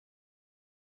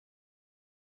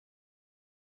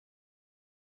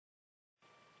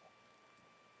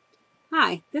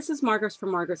Hi, this is Margaret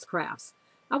from Margaret's Crafts.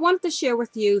 I wanted to share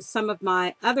with you some of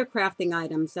my other crafting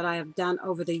items that I have done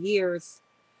over the years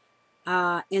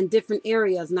in different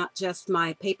areas, not just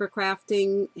my paper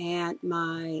crafting and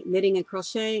my knitting and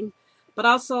crocheting, but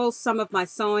also some of my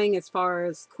sewing as far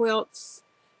as quilts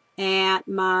and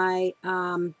my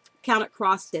counted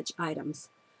cross stitch items.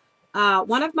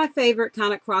 One of my favorite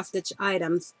counted cross stitch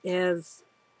items is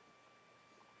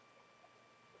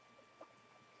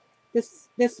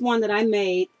this one that I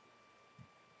made.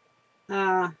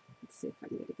 Let's see if I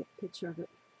can get a good picture of it.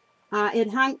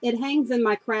 It hangs in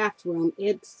my craft room.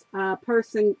 It's a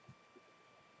person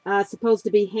supposed to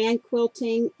be hand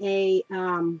quilting a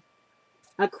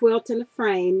quilt in a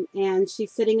frame, and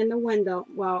she's sitting in the window.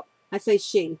 Well, I say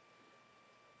she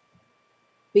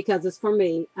because it's for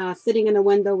me. Sitting in the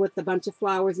window with a bunch of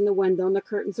flowers in the window, and the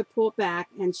curtains are pulled back,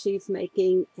 and she's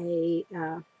making a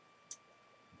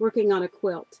working on a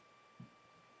quilt.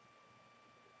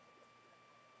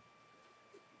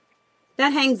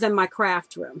 That hangs in my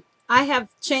craft room. I have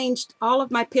changed all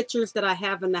of my pictures that I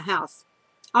have in the house.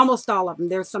 Almost all of them.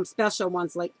 There's some special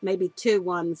ones, like maybe two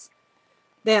ones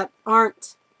that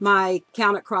aren't my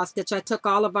counted cross stitch. I took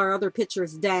all of our other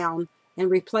pictures down and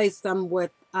replaced them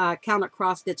with counted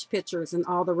cross stitch pictures in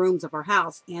all the rooms of our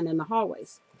house and in the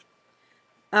hallways.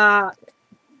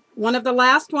 One of the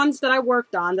last ones that I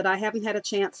worked on that I haven't had a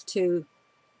chance to,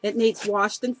 it needs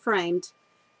washed and framed,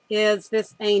 is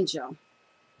this angel.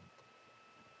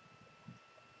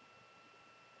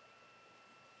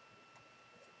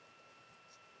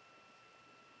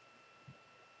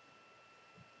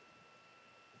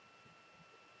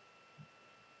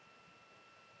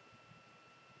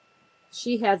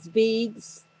 She has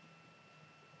beads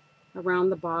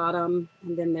around the bottom,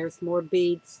 and then there's more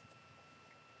beads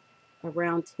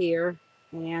around here,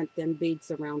 and then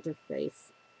beads around her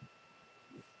face.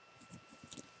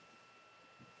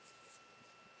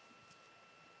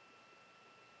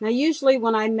 Now, usually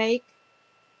when I make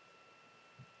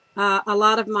a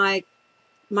lot of my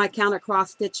counted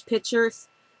cross stitch pictures,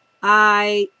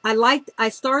 I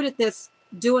started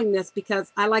doing this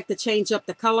because I like to change up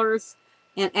the colors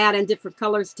and add in different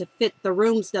colors to fit the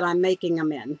rooms that I'm making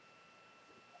them in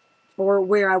or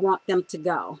where I want them to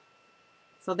go.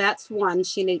 So that's one.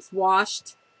 She needs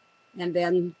washed and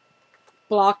then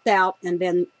blocked out, and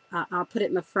then I'll put it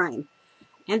in the frame.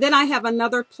 And then I have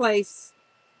another place.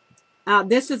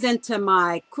 This is into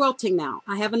my quilting now.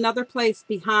 I have another place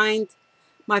behind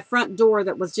my front door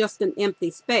that was just an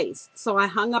empty space. So I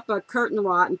hung up a curtain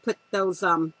rod and put those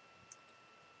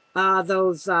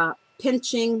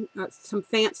pinching, some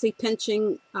fancy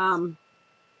pinching. I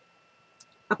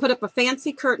put up a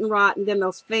fancy curtain rod and then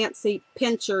those fancy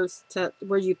pinchers to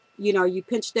where you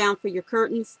pinch down for your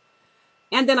curtains.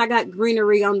 And then I got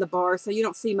greenery on the bar, so you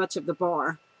don't see much of the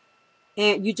bar.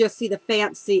 And you just see the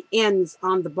fancy ends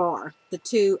on the bar, the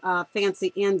two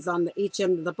fancy ends on each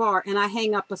end of the bar. And I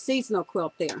hang up a seasonal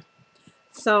quilt there.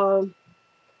 So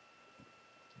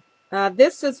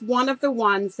this is one of the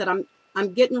ones that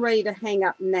I'm getting ready to hang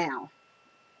up now.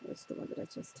 Where's the one that I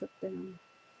just took down?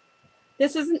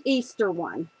 This is an Easter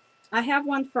one. I have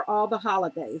one for all the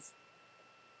holidays.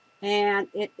 And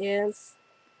they're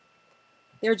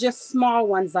just small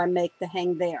ones I make to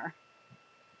hang there.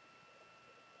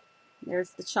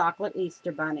 There's the chocolate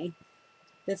Easter bunny.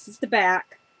 This is the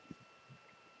back.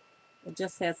 It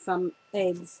just has some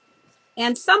eggs.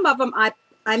 And some of them I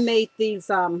made these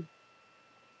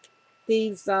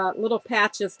little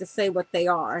patches to say what they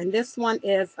are. And this one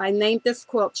is, I named this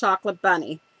quilt Chocolate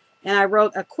Bunny. And I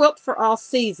wrote a quilt for all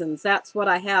seasons. That's what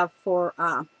I have for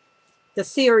the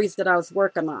series that I was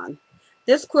working on.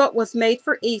 This quilt was made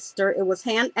for Easter. It was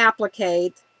hand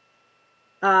appliqued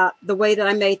the way that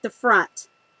I made the front,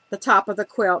 the top of the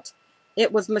quilt.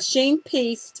 It was machine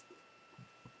pieced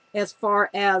as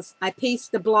far as I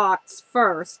pieced the blocks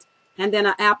first. And then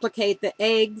I appliqued the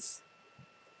eggs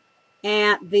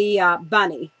and the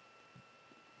bunny,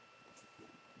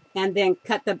 and then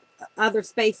cut the other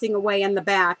spacing away in the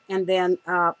back, and then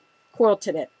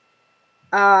quilted it.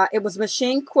 It was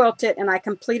machine quilted, and I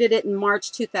completed it in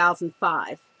March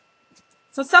 2005.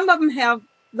 So some of them have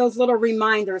those little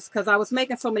reminders because I was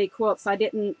making so many quilts. I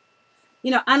didn't,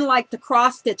 unlike the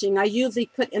cross stitching, I usually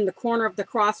put in the corner of the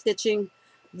cross stitching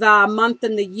the month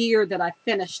and the year that I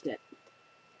finished it.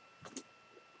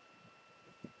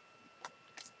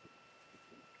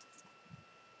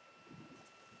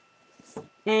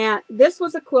 And this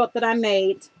was a quilt that I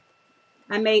made.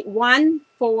 I made one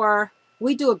for,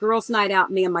 we do a girls' night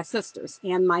out, me and my sisters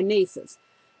and my nieces.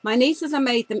 My nieces, I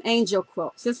made them angel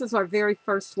quilts. This is our very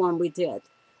first one we did.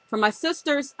 For my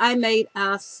sisters, I made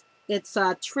us it's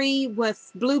a tree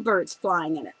with bluebirds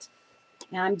flying in it.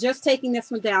 And I'm just taking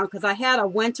this one down because I had a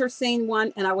winter scene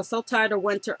one and I was so tired of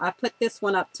winter, I put this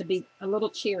one up to be a little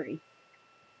cheery.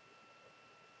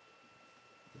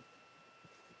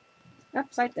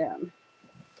 Upside down.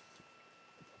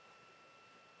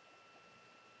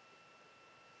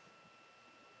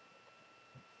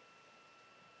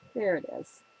 There it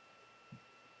is.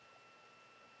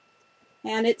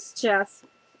 And it's just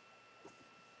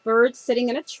birds sitting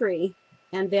in a tree.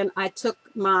 And then I took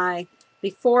my,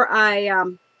 before I,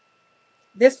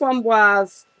 this one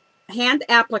was hand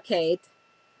appliqué,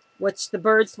 which the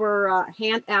birds were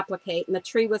hand appliqué, and the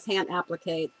tree was hand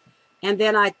appliqué. And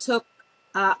then I took,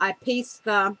 I pieced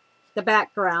the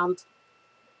background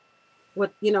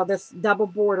with, you know, this double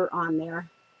border on there.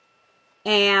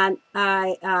 And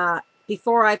I,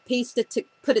 before I pieced it to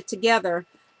put it together,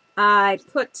 I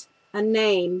put a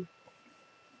name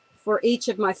for each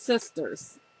of my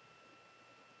sisters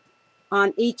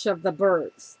on each of the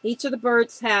birds. Each of the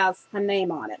birds has a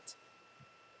name on it.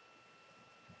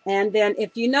 And then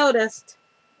if you noticed,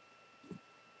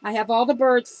 I have all the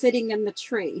birds sitting in the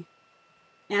tree.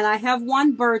 And I have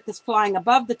one bird that's flying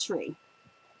above the tree.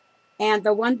 And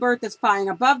the one bird that's flying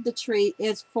above the tree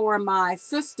is for my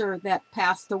sister that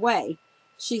passed away.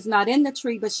 She's not in the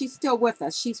tree, but she's still with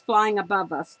us. She's flying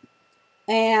above us.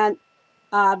 And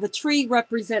the tree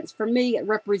represents, for me, it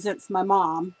represents my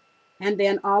mom. And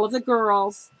then all of the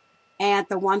girls and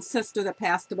the one sister that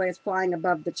passed away is flying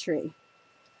above the tree.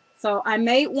 So I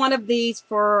made one of these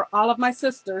for all of my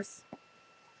sisters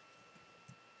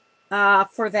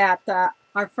for that,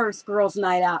 our first girls'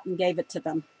 night out, and gave it to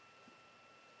them.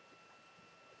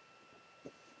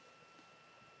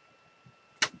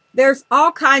 There's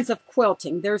all kinds of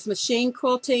quilting. There's machine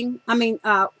quilting. I mean,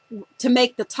 to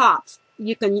make the tops.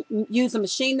 You can use a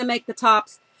machine to make the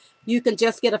tops. You can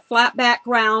just get a flat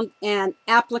background and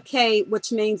applique,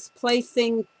 which means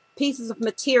placing pieces of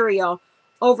material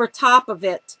over top of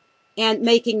it and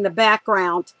making the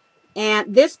background.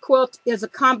 And this quilt is a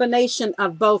combination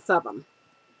of both of them.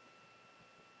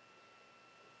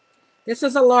 This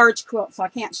is a large quilt, so I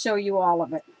can't show you all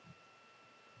of it.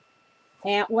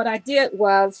 And what I did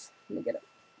was, let me get a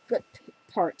good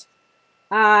part.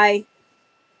 I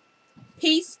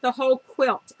pieced the whole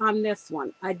quilt on this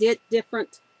one. I did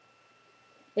different,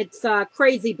 it's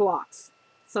crazy blocks.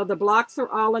 So the blocks are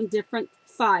all in different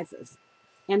sizes.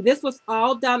 And this was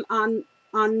all done on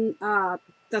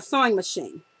the sewing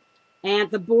machine. And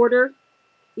the border,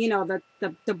 you know,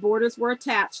 the borders were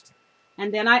attached.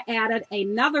 And then I added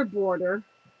another border.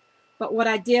 But what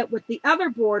I did with the other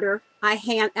border, I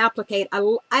hand appliqued.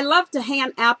 I love to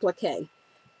hand applique.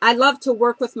 I love to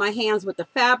work with my hands with the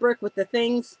fabric, with the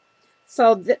things.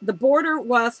 So the border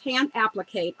was hand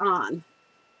appliqued on.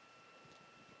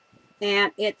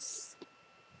 And it's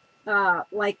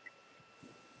like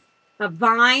a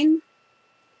vine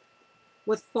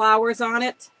with flowers on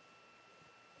it.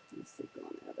 Let's see, go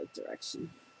in the other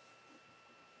direction.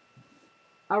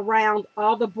 Around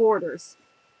all the borders.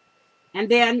 And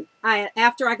then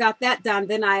after I got that done,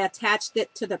 then I attached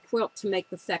it to the quilt to make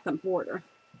the second border.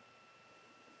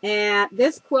 And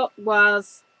this quilt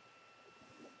was,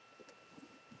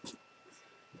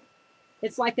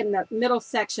 it's like in the middle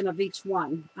section of each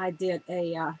one. I did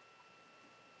a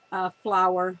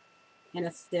flower and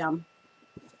a stem.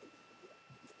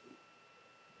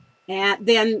 And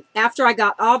then after I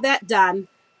got all that done,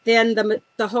 then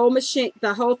the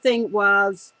whole thing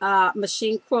was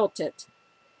machine quilted.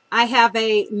 I have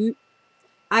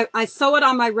I sew it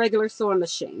on my regular sewing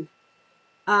machine.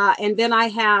 And then I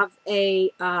have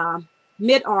a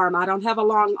mid-arm. I don't have a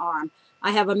long arm.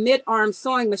 I have a mid-arm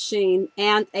sewing machine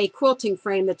and a quilting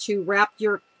frame that you wrap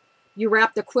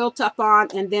the quilt up on,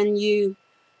 and then you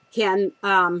can,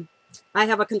 I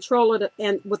have a controller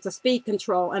with the speed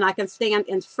control, and I can stand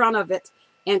in front of it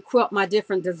and quilt my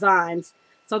different designs.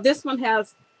 So this one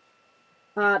has,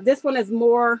 this one is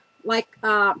more like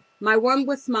my one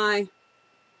with my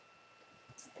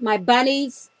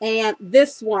bunnies, and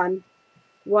this one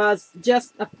was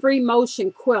just a free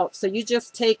motion quilt. So you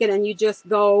just take it and you just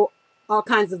go all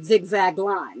kinds of zigzag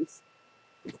lines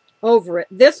over it.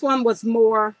 This one was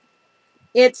more,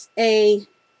 it's a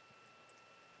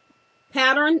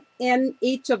pattern in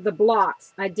each of the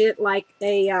blocks. I did like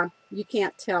a, you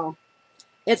can't tell.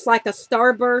 It's like a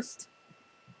starburst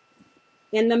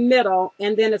in the middle,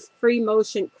 and then it's free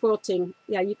motion quilting.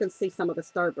 Yeah, you can see some of the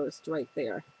starburst right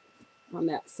there on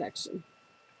that section.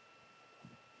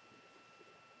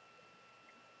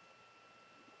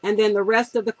 And then the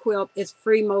rest of the quilt is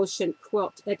free motion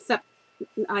quilt, except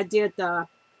I did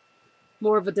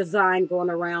more of a design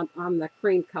going around on the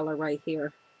cream color right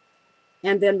here.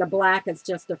 And then the black is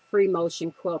just a free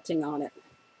motion quilting on it.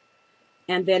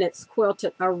 And then it's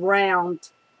quilted around,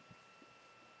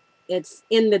 it's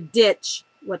in the ditch,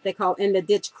 what they call in the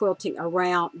ditch quilting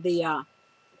around the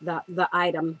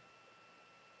item,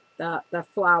 the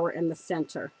flower in the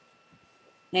center.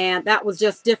 And that was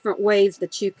just different ways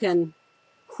that you can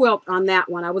quilt on that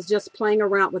one. I was just playing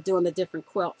around with doing the different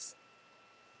quilts.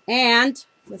 And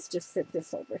let's just sit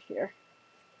this over here.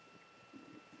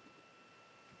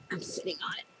 I'm sitting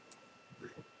on it.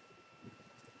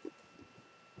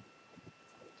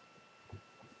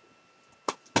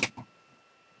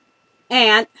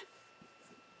 And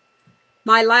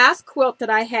my last quilt that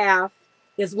I have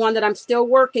is one that I'm still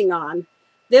working on.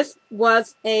 This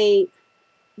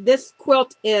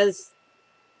quilt is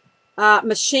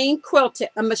machine quilted,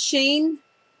 a machine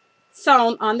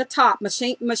sewn on the top,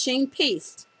 machine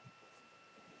pieced.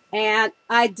 And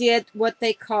I did what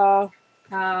they call,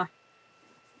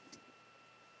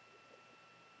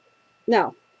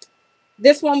 no,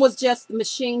 this one was just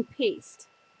machine pieced.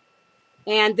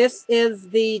 And this is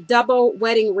the double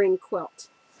wedding ring quilt.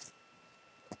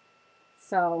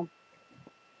 So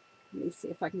let me see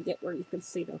if I can get where you can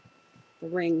see the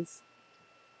rings.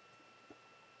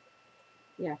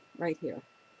 Yeah, right here.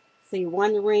 See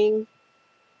one ring.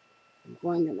 I'm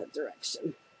going in the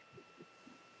direction.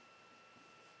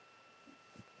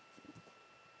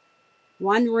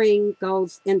 One ring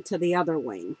goes into the other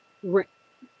ring.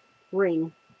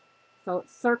 So it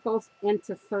circles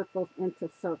into circles into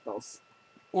circles.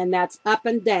 And that's up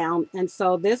and down. And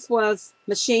so this was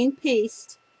machine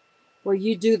pieced, where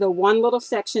you do the one little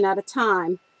section at a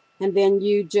time, and then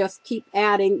you just keep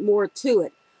adding more to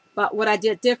it. But what I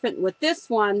did different with this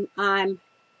one,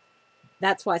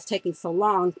 that's why it's taking so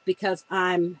long, because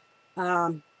I'm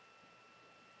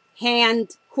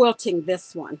hand quilting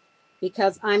this one,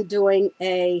 because I'm doing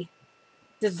a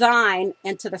design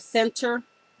into the center.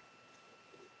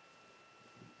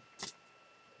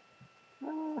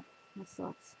 My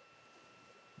socks.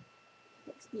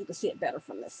 You can see it better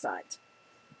from this side.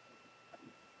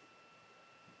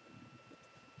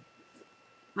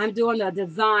 I'm doing a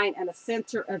design in the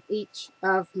center of each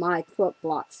of my quilt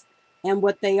blocks. And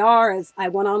what they are is I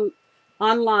went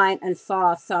online and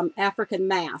saw some African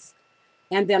masks.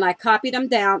 And then I copied them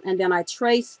down, and then I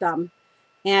traced them.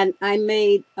 And I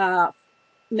made a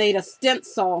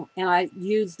stencil, and I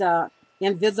used a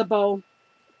invisible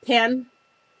pen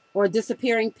or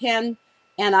disappearing pen,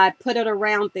 and I put it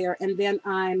around there. And then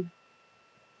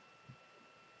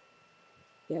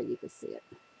yeah, you can see it.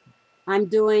 I'm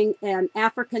doing an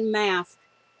African mask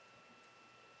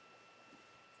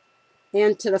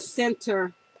into the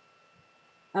center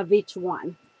of each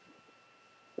one.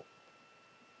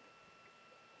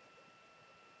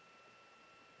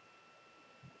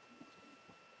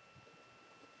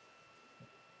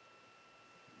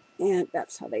 And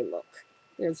that's how they look.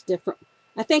 There's different,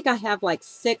 I think I have like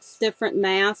 6 different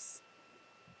masks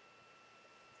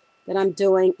that I'm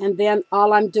doing. And then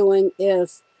all I'm doing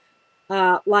is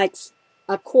like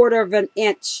 1/4 of an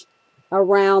inch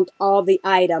around all the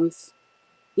items,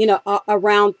 you know,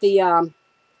 around the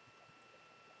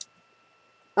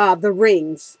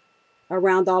rings,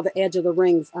 around all the edge of the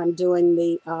rings. I'm doing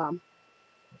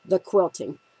the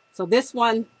quilting. So this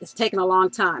one is taking a long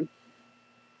time.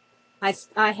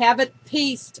 I have it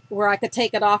pieced where I could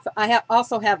take it off. I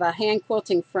also have a hand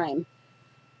quilting frame.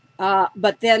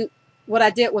 But then what I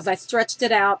did was I stretched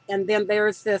it out, and then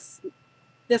there's this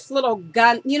little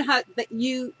gun. You know how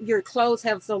your clothes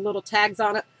have the little tags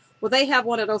on it? Well, they have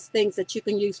one of those things that you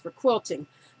can use for quilting.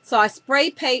 So I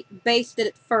spray basted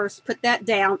it first, put that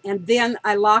down, and then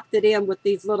I locked it in with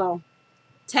these little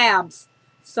tabs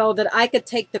so that I could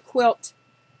take the quilt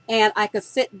and I could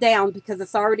sit down because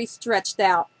it's already stretched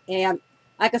out, and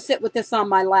I could sit with this on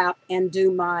my lap and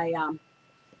do my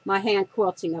my hand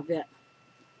quilting of it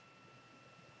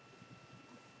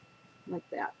like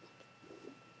that.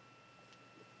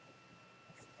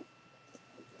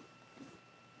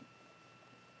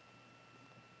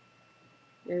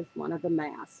 There's one of the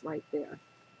masks right there.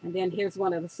 And then here's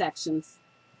one of the sections.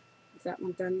 Is that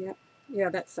one done yet? Yeah,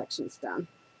 that section's done.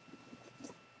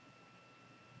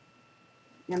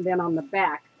 And then on the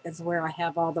back is where I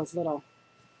have all those little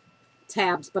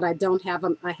tabs, but I don't have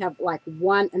them. I have like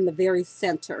one in the very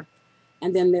center,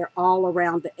 and then they're all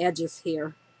around the edges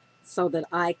here, so that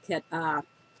I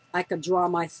could draw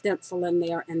my stencil in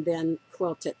there and then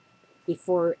quilt it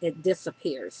before it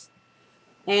disappears.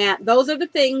 And those are the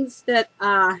things that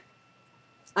I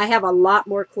have a lot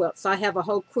more quilts. I have a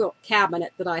whole quilt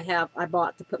cabinet that I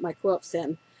bought to put my quilts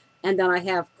in. And then I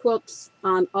have quilts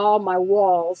on all my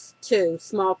walls too,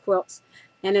 small quilts.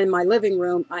 And in my living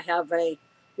room, I have a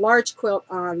large quilt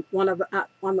on one of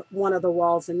the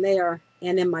walls in there.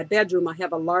 And in my bedroom, I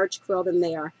have a large quilt in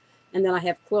there. And then I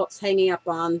have quilts hanging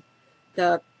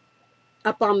the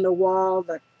up on the wall.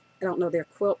 I don't know, they're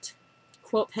quilt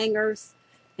hangers.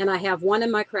 And I have one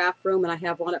in my craft room, and I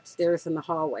have one upstairs in the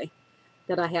hallway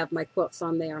that I have my quilts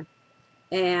on there.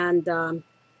 And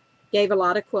gave a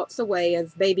lot of quilts away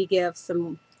as baby gifts.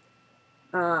 And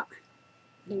I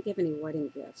didn't give any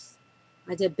wedding gifts.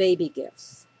 I did baby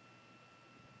gifts.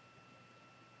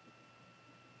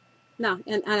 No,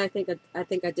 and I think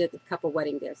I did a couple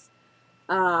wedding gifts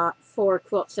for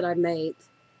quilts that I made.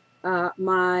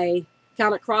 My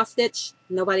counter cross stitch,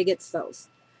 nobody gets those.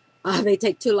 They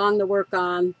take too long to work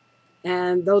on,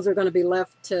 and those are going to be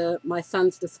left to my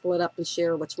sons to split up and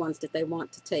share which ones that they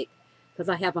want to take, because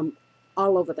I have them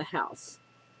all over the house.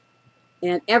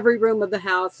 And every room of the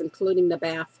house, including the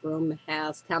bathroom,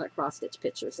 has counter cross stitch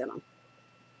pictures in them.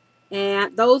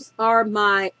 And those are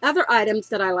my other items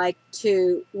that I like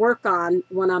to work on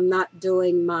when I'm not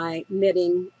doing my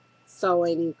knitting,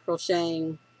 sewing,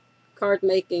 crocheting, card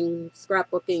making,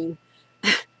 scrapbooking.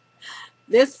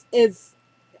 This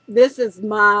is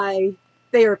my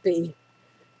therapy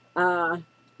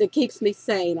that keeps me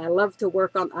sane. I love to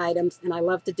work on items, and I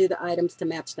love to do the items to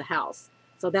match the house.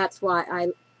 So that's why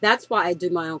I do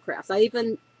my own crafts. I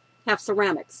even have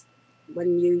ceramics.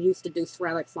 When you used to do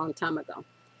ceramics a long time ago,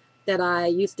 that I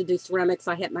used to do ceramics,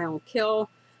 I had my own kiln.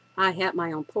 I had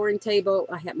my own pouring table.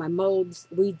 I had my molds.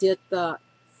 We did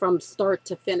from start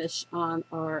to finish on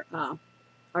our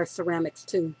ceramics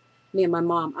too. Me and my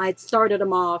mom. I started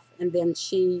them off, and then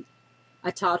I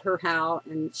taught her how,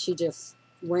 and she just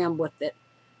ran with it.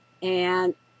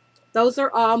 And those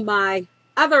are all my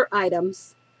other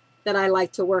items that I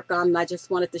like to work on, and I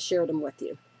just wanted to share them with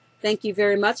you. Thank you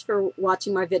very much for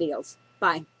watching my videos.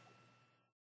 Bye.